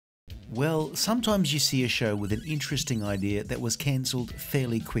Well, sometimes you see a show with an interesting idea that was cancelled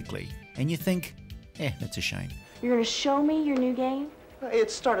fairly quickly, and you think, that's a shame. You're gonna show me your new game?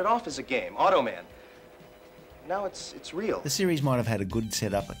 It started off as a game, Automan. Now it's real. The series might have had a good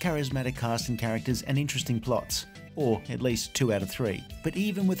setup, a charismatic cast and characters, and interesting plots. Or at least 2 out of 3. But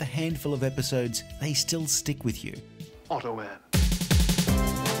even with a handful of episodes, they still stick with you. Automan.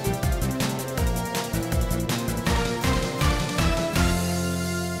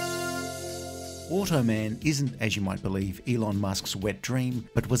 Automan isn't, as you might believe, Elon Musk's wet dream,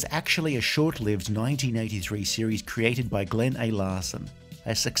 but was actually a short-lived 1983 series created by Glen A. Larson,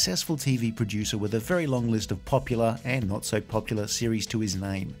 a successful TV producer with a very long list of popular and not so popular series to his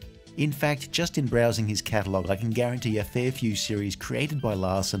name. In fact, just in browsing his catalogue, I can guarantee a fair few series created by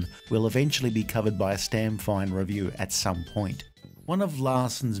Larson will eventually be covered by a Stam Fine Review at some point. One of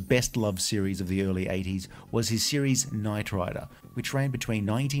Larson's best-loved series of the early 80s was his series Knight Rider, which ran between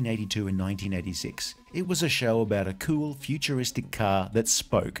 1982 and 1986. It was a show about a cool, futuristic car that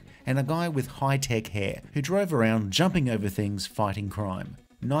spoke, and a guy with high-tech hair who drove around jumping over things fighting crime.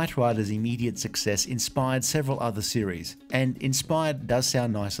 Knight Rider's immediate success inspired several other series, and inspired does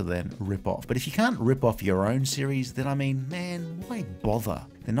sound nicer than rip off, but if you can't rip off your own series, then I mean, man, why bother?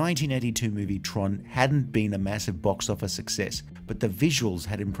 The 1982 movie Tron hadn't been a massive box office success, but the visuals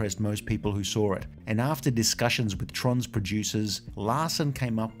had impressed most people who saw it, and after discussions with Tron's producers, Larson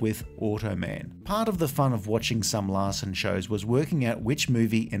came up with Automan. Part of the fun of watching some Larson shows was working out which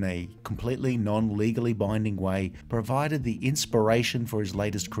movie, in a completely non-legally binding way, provided the inspiration for his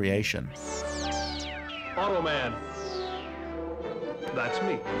latest creation. Automan. That's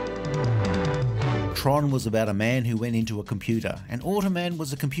me. Tron was about a man who went into a computer, and Automan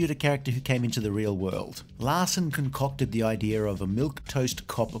was a computer character who came into the real world. Larson concocted the idea of a milquetoast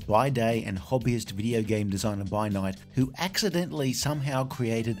cop by day and hobbyist video game designer by night who accidentally somehow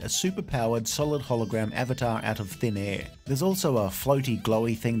created a superpowered solid hologram avatar out of thin air. There's also a floaty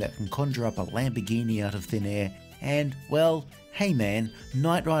glowy thing that can conjure up a Lamborghini out of thin air, and, well, hey man,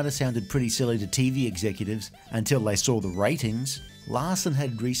 Knight Rider sounded pretty silly to TV executives until they saw the ratings. Larson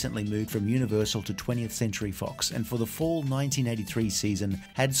had recently moved from Universal to 20th Century Fox, and for the fall 1983 season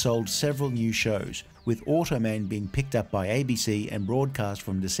had sold several new shows, with Automan being picked up by ABC and broadcast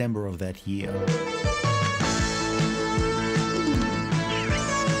from December of that year.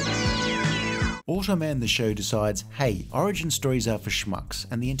 Automan the show decides, hey, origin stories are for schmucks,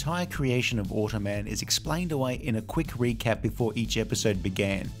 and the entire creation of Automan is explained away in a quick recap before each episode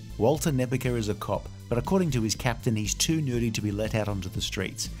began. Walter Nebicher is a cop, but according to his captain he's too nerdy to be let out onto the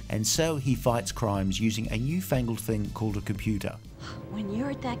streets, and so he fights crimes using a newfangled thing called a computer. When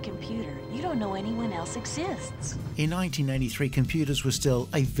you're at that computer, you don't know anyone else exists. In 1983, computers were still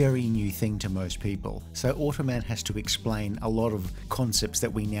a very new thing to most people, so Automan has to explain a lot of concepts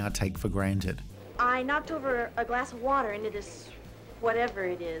that we now take for granted. I knocked over a glass of water into this whatever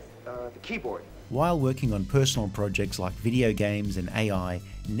it is. The keyboard. While working on personal projects like video games and AI,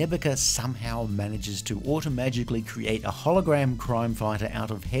 Nebicher somehow manages to automagically create a hologram crime fighter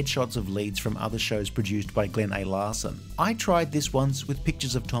out of headshots of leads from other shows produced by Glen A. Larson. I tried this once with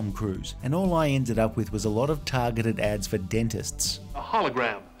pictures of Tom Cruise, and all I ended up with was a lot of targeted ads for dentists. A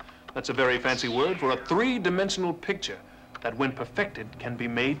hologram. That's a very fancy word for a three-dimensional picture that, when perfected, can be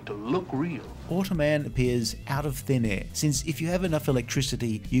made to look real. Automan appears out of thin air, since if you have enough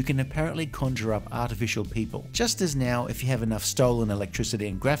electricity, you can apparently conjure up artificial people. Just as now, if you have enough stolen electricity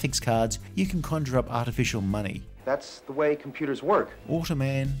and graphics cards, you can conjure up artificial money. That's the way computers work.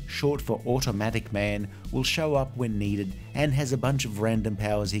 Automan, short for Automatic Man, will show up when needed and has a bunch of random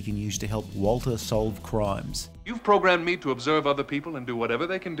powers he can use to help Walter solve crimes. You've programmed me to observe other people and do whatever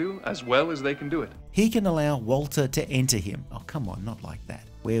they can do as well as they can do it. He can allow Walter to enter him. Oh, come on, not like that.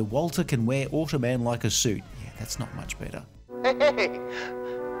 Where Walter can wear Automan like a suit. Yeah, that's not much better. Hey,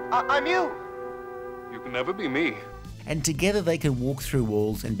 I'm you. You can never be me. And together they can walk through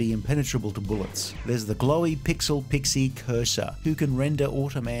walls and be impenetrable to bullets. There's the glowy pixel pixie Cursor, who can render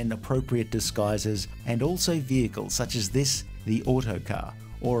Automan appropriate disguises, and also vehicles such as this, the autocar,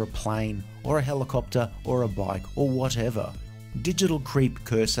 or a plane, or a helicopter, or a bike, or whatever. Digital creep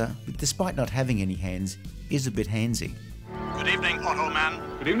Cursor, despite not having any hands, is a bit handsy. Good evening,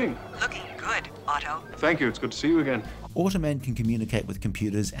 Automan. Good evening. Looking good, Otto. Thank you, it's good to see you again. Automan can communicate with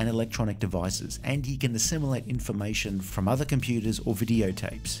computers and electronic devices, and he can assimilate information from other computers or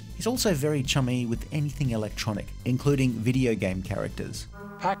videotapes. He's also very chummy with anything electronic, including video game characters.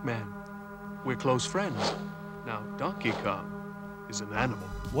 Pac-Man. We're close friends. Now, Donkey Kong is an animal.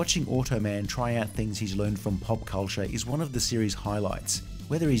 Watching Automan try out things he's learned from pop culture is one of the series' highlights.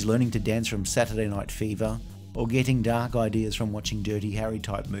 Whether he's learning to dance from Saturday Night Fever, or getting dark ideas from watching Dirty Harry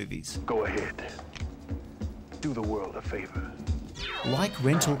type movies. Go ahead. Do the world a favor. Like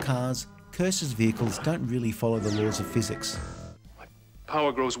rental cars, Curse's vehicles don't really follow the laws of physics.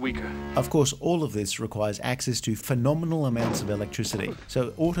 Power grows weaker. Of course, all of this requires access to phenomenal amounts of electricity,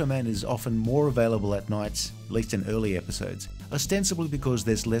 so Automan is often more available at nights, at least in early episodes, ostensibly because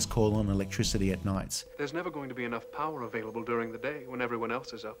there's less call on electricity at nights. There's never going to be enough power available during the day when everyone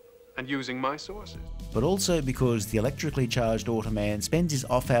else is up and using my sources. But also because the electrically charged Automan spends his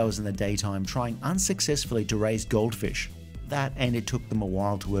off hours in the daytime trying unsuccessfully to raise goldfish. That, and it took them a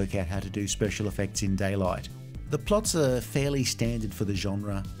while to work out how to do special effects in daylight. The plots are fairly standard for the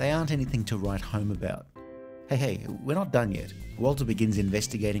genre, they aren't anything to write home about. Hey, we're not done yet. Walter begins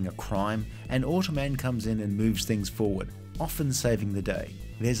investigating a crime, and Automan comes in and moves things forward, often saving the day.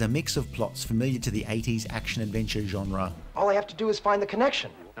 There's a mix of plots familiar to the 80s action-adventure genre. All I have to do is find the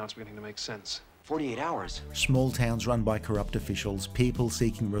connection. Now it's beginning to make sense. 48 hours. Small towns run by corrupt officials, people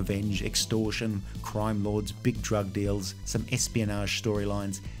seeking revenge, extortion, crime lords, big drug deals, some espionage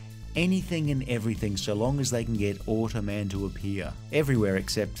storylines. Anything and everything so long as they can get Automan to appear. Everywhere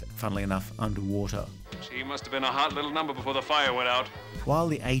except, funnily enough, underwater. She must have been a hot little number before the fire went out. While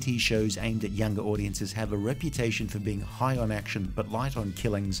the 80s shows aimed at younger audiences have a reputation for being high on action but light on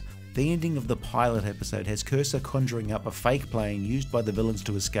killings, the ending of the pilot episode has Cursor conjuring up a fake plane used by the villains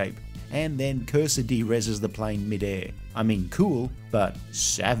to escape, and then Cursor de-reses the plane mid-air. I mean cool, but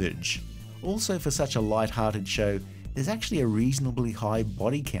savage. Also, for such a light-hearted show, there's actually a reasonably high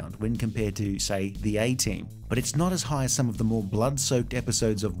body count when compared to, say, the A-Team, but it's not as high as some of the more blood-soaked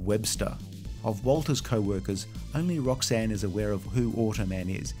episodes of Webster. Of Walter's co-workers, only Roxanne is aware of who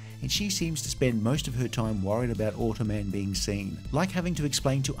Automan is, and she seems to spend most of her time worried about Automan being seen, like having to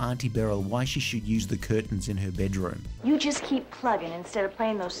explain to Auntie Beryl why she should use the curtains in her bedroom. You just keep plugging instead of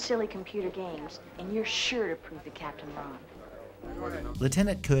playing those silly computer games, and you're sure to prove the captain wrong.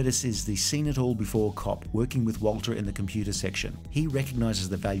 Lieutenant Curtis is the seen-it-all-before cop working with Walter in the computer section. He recognizes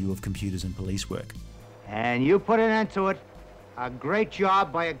the value of computers in police work. And you put an end to it. A great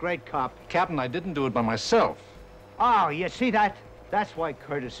job by a great cop. Captain, I didn't do it by myself. Oh, you see that? That's why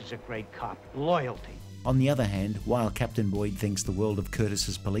Curtis is a great cop. Loyalty. On the other hand, while Captain Boyd thinks the world of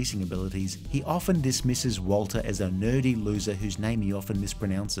Curtis's policing abilities, he often dismisses Walter as a nerdy loser whose name he often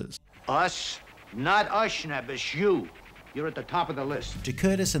mispronounces. Us? Not us, Schnebbis, you. You're at the top of the list. To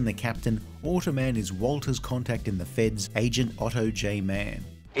Curtis and the captain, Automan is Walter's contact in the feds, Agent Otto J. Mann.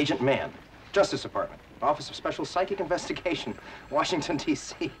 Agent Mann, Justice Department, Office of Special Psychic Investigation, Washington,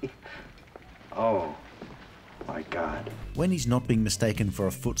 D.C. Oh, my God. When he's not being mistaken for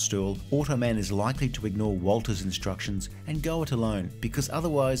a footstool, Automan is likely to ignore Walter's instructions and go it alone, because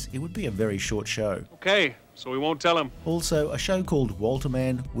otherwise it would be a very short show. Okay, so we won't tell him. Also, a show called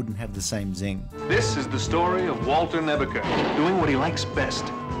Walterman wouldn't have the same zing. This is the story of Walter Nebicher, doing what he likes best,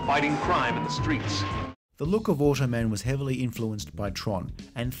 fighting crime in the streets. The look of Automan was heavily influenced by Tron,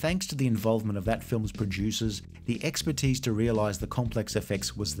 and thanks to the involvement of that film's producers, the expertise to realise the complex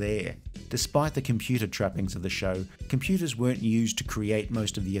effects was there. Despite the computer trappings of the show, computers weren't used to create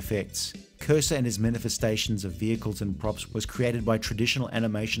most of the effects. Cursor and his manifestations of vehicles and props was created by traditional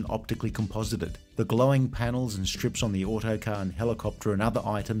animation optically composited. The glowing panels and strips on the autocar and helicopter and other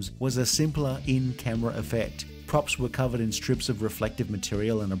items was a simpler in-camera effect. Props were covered in strips of reflective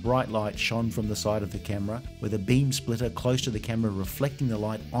material and a bright light shone from the side of the camera, with a beam splitter close to the camera reflecting the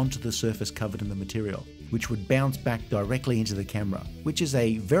light onto the surface covered in the material, which would bounce back directly into the camera, which is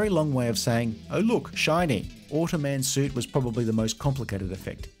a very long way of saying, oh look, shiny. Automan's suit was probably the most complicated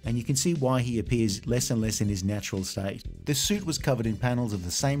effect, and you can see why he appears less and less in his natural state. The suit was covered in panels of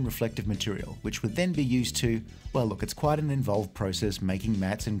the same reflective material, which would then be used to, well look, it's quite an involved process making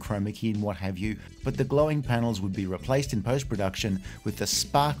mattes and chroma key and what have you, but the glowing panels would be replaced in post-production with the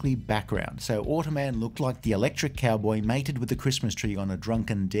sparkly background, so Automan looked like the electric cowboy mated with the Christmas tree on a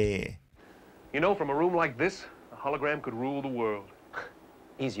drunken dare. You know, from a room like this, a hologram could rule the world.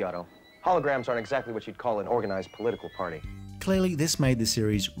 Easy, Otto. Holograms aren't exactly what you'd call an organized political party. Clearly, this made the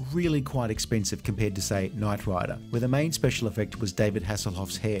series really quite expensive compared to, say, Knight Rider, where the main special effect was David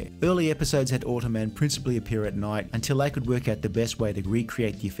Hasselhoff's hair. Early episodes had Automan principally appear at night until they could work out the best way to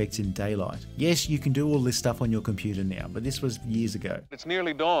recreate the effects in daylight. Yes, you can do all this stuff on your computer now, but this was years ago. It's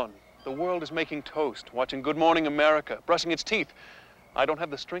nearly dawn. The world is making toast, watching Good Morning America, brushing its teeth. I don't have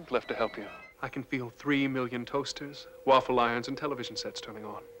the strength left to help you. I can feel 3 million toasters, waffle irons, and television sets turning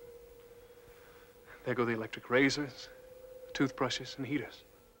on. There go the electric razors, toothbrushes, and heaters.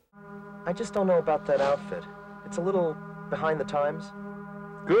 I just don't know about that outfit. It's a little behind the times.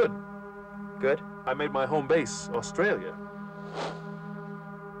 Good. Good? I made my home base Australia.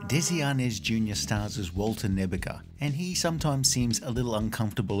 Desi Arnaz Jr. stars as Walter Nebicher, and he sometimes seems a little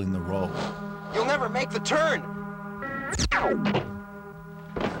uncomfortable in the role. You'll never make the turn!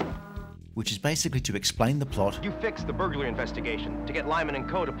 Which is basically to explain the plot, You fixed the burglary investigation to get Lyman &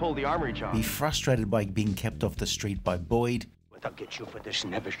 Co. to pull the armory job. be frustrated by being kept off the street by Boyd, I'll get you for this,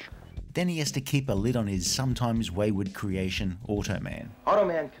 Nebish. then he has to keep a lid on his sometimes wayward creation, Automan.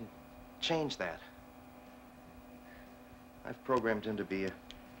 Automan can change that. I've programmed him to be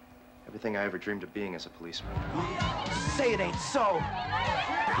everything I ever dreamed of being as a policeman. Say it ain't so.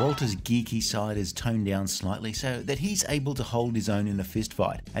 Walter's geeky side is toned down slightly so that he's able to hold his own in a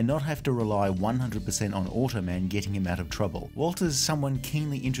fistfight and not have to rely 100% on Automan getting him out of trouble. Walter's someone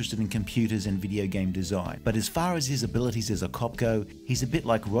keenly interested in computers and video game design, but as far as his abilities as a cop go, he's a bit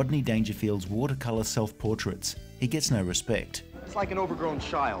like Rodney Dangerfield's watercolor self-portraits. He gets no respect. It's like an overgrown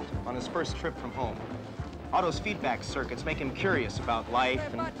child on his first trip from home. Otto's feedback circuits make him curious about life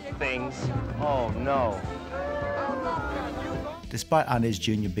and things. Oh, no. Despite Arnaz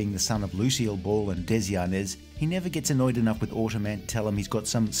Jr. being the son of Lucille Ball and Desi Arnaz, he never gets annoyed enough with Automan to tell him he's got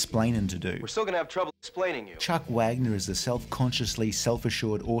some splaining to do. We're still gonna have trouble explaining you. Chuck Wagner as the self-consciously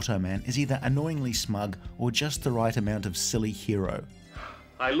self-assured Automan is either annoyingly smug or just the right amount of silly hero.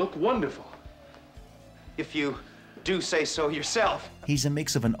 I look wonderful. If you do say so yourself. He's a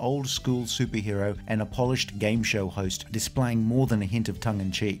mix of an old-school superhero and a polished game show host, displaying more than a hint of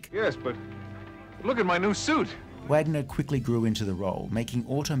tongue-in-cheek. Yes, but look at my new suit. Wagner quickly grew into the role, making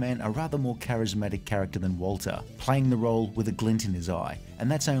Automan a rather more charismatic character than Walter, playing the role with a glint in his eye, and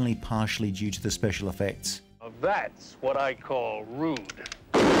that's only partially due to the special effects. That's what I call rude.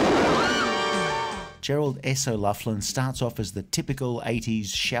 Gerald S. O'Loughlin starts off as the typical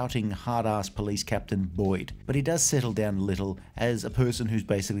 80s shouting hard-ass police captain Boyd, but he does settle down a little as a person who's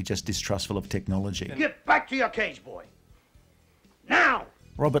basically just distrustful of technology. Get back to your cage, boy. Now!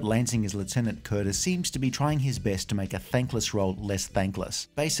 Robert Lansing as Lieutenant Curtis seems to be trying his best to make a thankless role less thankless,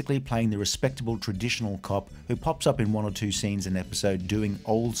 basically playing the respectable traditional cop who pops up in one or two scenes an episode doing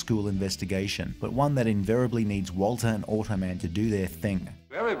old-school investigation, but one that invariably needs Walter and Automan to do their thing.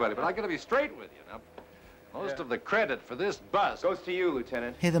 Everybody, but I gotta be straight with you now. Most of the credit for this bust Goes to you,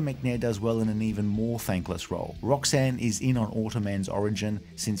 Lieutenant. Heather McNair does well in an even more thankless role. Roxanne is in on Automan's origin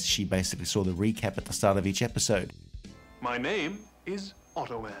since she basically saw the recap at the start of each episode. My name is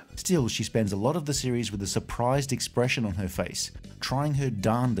Automan. Still, she spends a lot of the series with a surprised expression on her face, trying her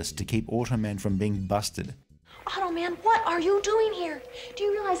darndest to keep Automan from being busted. Automan, what are you doing here? Do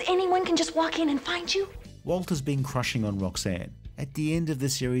you realize anyone can just walk in and find you? Walter's been crushing on Roxanne. At the end of the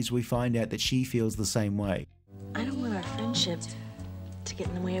series, we find out that she feels the same way. I don't want our friendship to get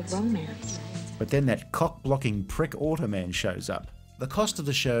in the way of romance. But then that cock-blocking prick Automan shows up. The cost of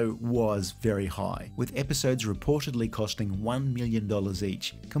the show was very high, with episodes reportedly costing $1 million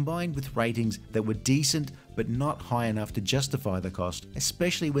each, combined with ratings that were decent but not high enough to justify the cost,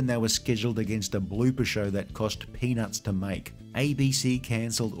 especially when they were scheduled against a blooper show that cost peanuts to make. ABC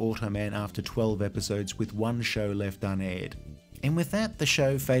cancelled Automan after 12 episodes with one show left unaired. And with that, the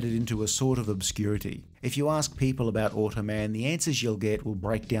show faded into a sort of obscurity. If you ask people about Automan, the answers you'll get will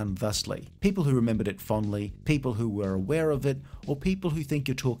break down thusly. People who remembered it fondly, people who were aware of it, or people who think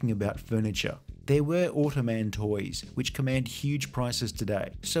you're talking about furniture. There were Automan toys, which command huge prices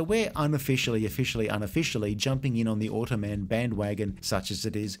today. So we're unofficially jumping in on the Automan bandwagon, such as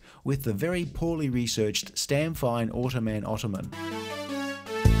it is, with the very poorly researched Stam Fine Automan Automan.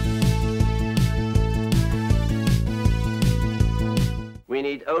 We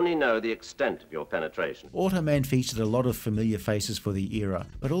need only know the extent of your penetration. Automan featured a lot of familiar faces for the era,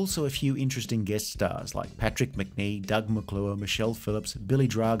 but also a few interesting guest stars like Patrick McNee, Doug McClure, Michelle Phillips, Billy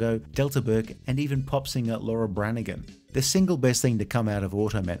Drago, Delta Burke, and even pop singer Laura Branigan. The single best thing to come out of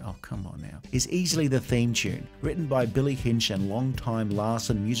Automan, oh come on now, is easily the theme tune, written by Billy Hinch and longtime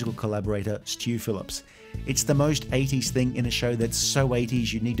Larson musical collaborator Stu Phillips. It's the most 80s thing in a show that's so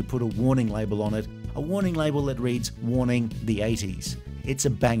 80s you need to put a warning label on it, a warning label that reads, Warning, the 80s. It's a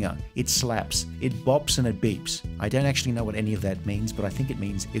banger, it slaps, it bops and it beeps. I don't actually know what any of that means, but I think it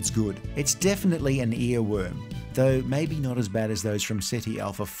means it's good. It's definitely an earworm, though maybe not as bad as those from SETI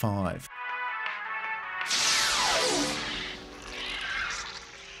Alpha 5.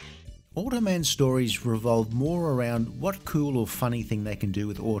 Automan stories revolve more around what cool or funny thing they can do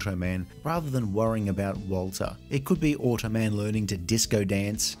with Automan, rather than worrying about Walter. It could be Automan learning to disco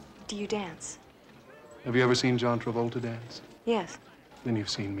dance. Do you dance? Have you ever seen John Travolta dance? Yes. Then you've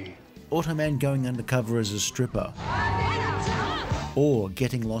seen me. Automan going undercover as a stripper. Or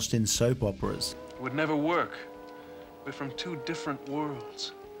getting lost in soap operas. It would never work. We're from two different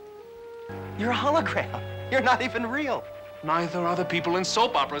worlds. You're a hologram. You're not even real. Neither are the people in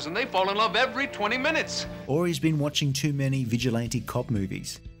soap operas, and they fall in love every 20 minutes. Or he's been watching too many vigilante cop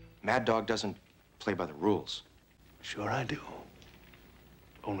movies. Mad Dog doesn't play by the rules. Sure I do.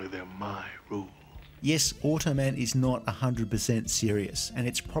 Only they're my rules. Yes, Automan is not 100% serious, and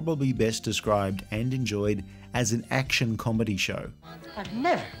it's probably best described and enjoyed as an action comedy show. I've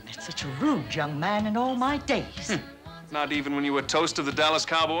never met such a rude young man in all my days. Not even when you were toast of the Dallas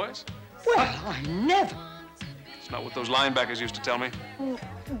Cowboys? Well, I never. It's not what those linebackers used to tell me.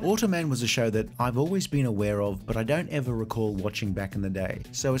 Automan was a show that I've always been aware of, but I don't ever recall watching back in the day,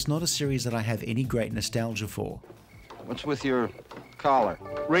 so it's not a series that I have any great nostalgia for. What's with your collar?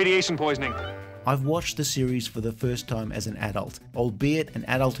 Radiation poisoning. I've watched the series for the first time as an adult, albeit an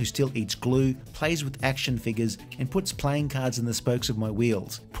adult who still eats glue, plays with action figures, and puts playing cards in the spokes of my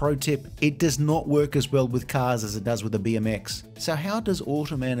wheels. Pro tip, it does not work as well with cars as it does with a BMX. So how does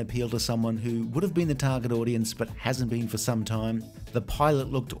Automan appeal to someone who would have been the target audience but hasn't been for some time? The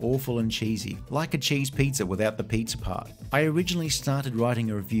pilot looked awful and cheesy, like a cheese pizza without the pizza part. I originally started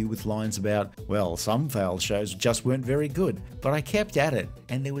writing a review with lines about, well, some failed shows just weren't very good, but I kept at it,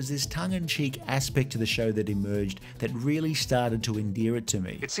 and there was this tongue-in-cheek aspect to the show that emerged that really started to endear it to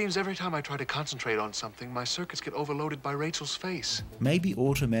me. It seems every time I try to concentrate on something, my circuits get overloaded by Rachel's face. Maybe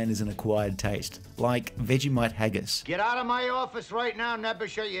Automan is an acquired taste, like Vegemite haggis. Get out of my office right now,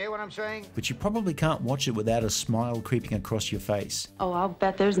 Nebicher, you hear what I'm saying? But you probably can't watch it without a smile creeping across your face. Oh, I'll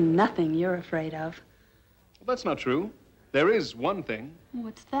bet there's nothing you're afraid of. Well, that's not true. There is one thing.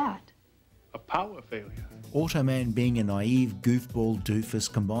 What's that? A power failure. Automan being a naive goofball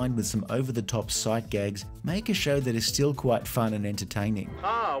doofus combined with some over-the-top sight gags make a show that is still quite fun and entertaining.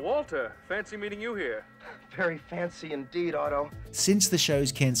 Ah, Walter. Fancy meeting you here. Very fancy indeed, Otto. Since the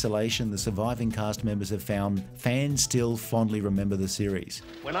show's cancellation, the surviving cast members have found fans still fondly remember the series.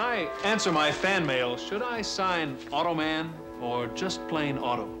 When I answer my fan mail, should I sign Automan or just plain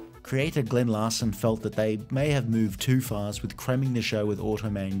Auto? Creator Glen Larson felt that they may have moved too fast with cramming the show with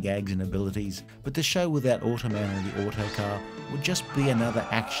Automan gags and abilities, but the show without Automan or the Auto Car would just be another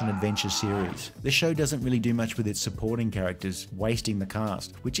action-adventure series. The show doesn't really do much with its supporting characters, wasting the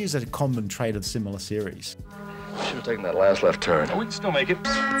cast, which is a common trait of similar series. Should have taken that last left turn. Oh, we can still make it.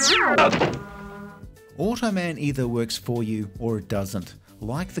 Automan either works for you or it doesn't.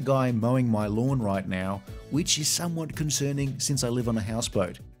 Like the guy mowing my lawn right now, which is somewhat concerning since I live on a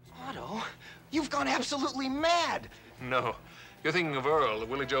houseboat. Otto, you've gone absolutely mad. No. You're thinking of Earl,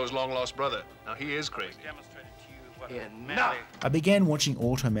 Willie Joe's long-lost brother. Now, he is crazy. Enough. I began watching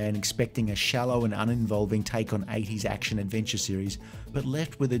Automan expecting a shallow and uninvolving take on 80s action-adventure series, but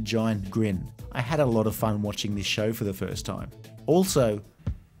left with a giant grin. I had a lot of fun watching this show for the first time. Also,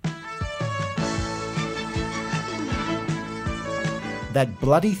 that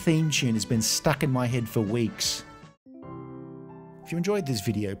bloody theme tune has been stuck in my head for weeks. If you enjoyed this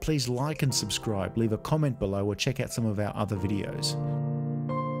video, please like and subscribe, leave a comment below or check out some of our other videos.